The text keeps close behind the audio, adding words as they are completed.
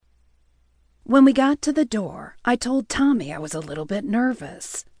When we got to the door, I told Tommy I was a little bit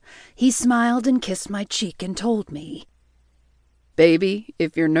nervous. He smiled and kissed my cheek and told me, "Baby,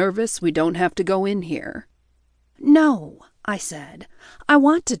 if you're nervous, we don't have to go in here." "No," I said. "I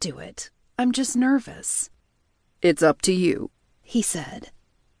want to do it. I'm just nervous." "It's up to you," he said.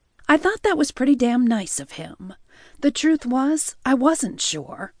 I thought that was pretty damn nice of him. The truth was, I wasn't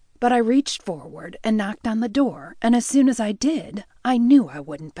sure, but I reached forward and knocked on the door, and as soon as I did, I knew I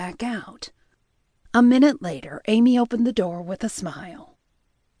wouldn't back out. A minute later, Amy opened the door with a smile.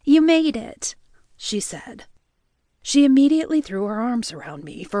 "You made it," she said. She immediately threw her arms around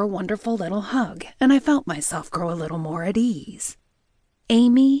me for a wonderful little hug, and I felt myself grow a little more at ease.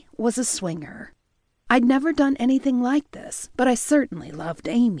 Amy was a swinger. I'd never done anything like this, but I certainly loved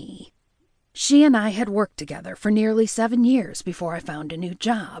Amy. She and I had worked together for nearly 7 years before I found a new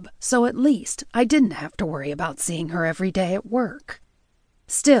job, so at least I didn't have to worry about seeing her every day at work.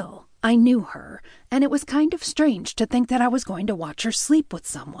 Still, I knew her, and it was kind of strange to think that I was going to watch her sleep with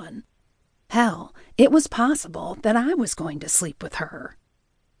someone. Hell, it was possible that I was going to sleep with her.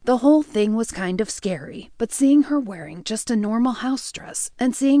 The whole thing was kind of scary, but seeing her wearing just a normal house dress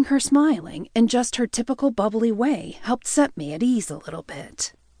and seeing her smiling in just her typical bubbly way helped set me at ease a little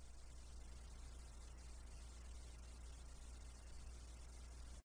bit.